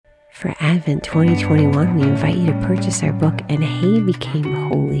For Advent 2021, we invite you to purchase our book, And Hay Became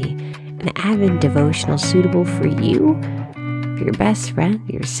Holy, an Advent devotional suitable for you, for your best friend,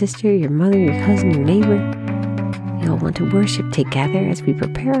 your sister, your mother, your cousin, your neighbor. You'll want to worship together as we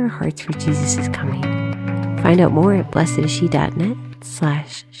prepare our hearts for Jesus' coming. Find out more at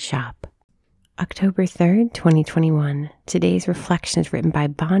blessedisshe.net/shop. October 3rd, 2021. Today's reflection is written by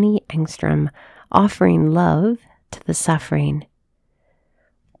Bonnie Engstrom, offering love to the suffering.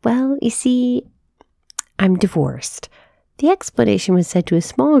 Well, you see, I'm divorced. The explanation was said to a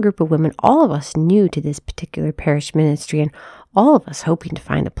small group of women, all of us new to this particular parish ministry, and all of us hoping to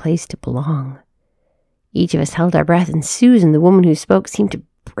find a place to belong. Each of us held our breath, and Susan, the woman who spoke, seemed to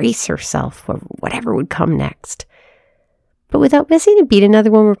brace herself for whatever would come next. But without missing a beat, another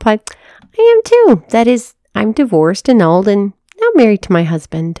woman replied, I am too. That is, I'm divorced, annulled, and now married to my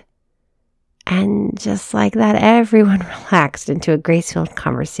husband. And just like that, everyone relaxed into a grace-filled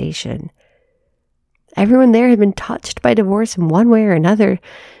conversation. Everyone there had been touched by divorce in one way or another.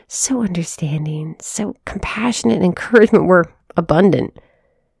 So understanding, so compassionate, and encouragement were abundant.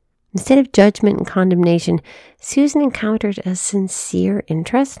 Instead of judgment and condemnation, Susan encountered a sincere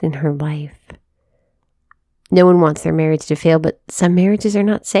interest in her life. No one wants their marriage to fail, but some marriages are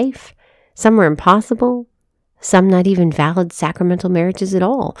not safe. Some are impossible. Some not even valid sacramental marriages at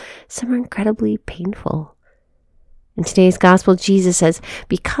all. Some are incredibly painful. In today's gospel, Jesus says,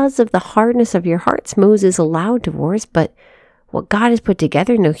 because of the hardness of your hearts, Moses allowed divorce, but what God has put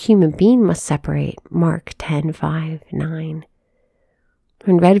together, no human being must separate. Mark 10:5-9.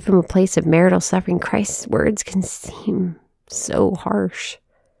 When read from a place of marital suffering, Christ's words can seem so harsh.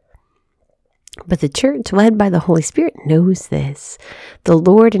 But the church, led by the Holy Spirit, knows this. The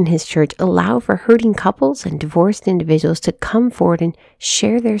Lord and His church allow for hurting couples and divorced individuals to come forward and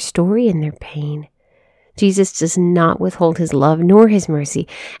share their story and their pain. Jesus does not withhold His love nor His mercy,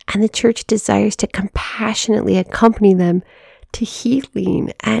 and the church desires to compassionately accompany them to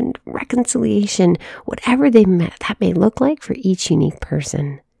healing and reconciliation, whatever that may look like for each unique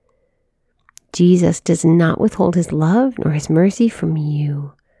person. Jesus does not withhold His love nor His mercy from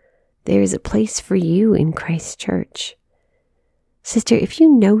you. There is a place for you in Christ's church. Sister, if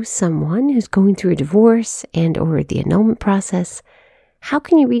you know someone who's going through a divorce and or the annulment process, how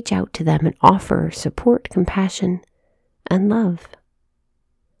can you reach out to them and offer support, compassion, and love?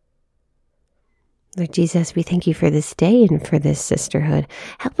 Lord Jesus, we thank you for this day and for this sisterhood.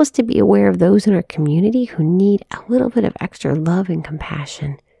 Help us to be aware of those in our community who need a little bit of extra love and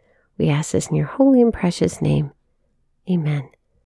compassion. We ask this in your holy and precious name. Amen.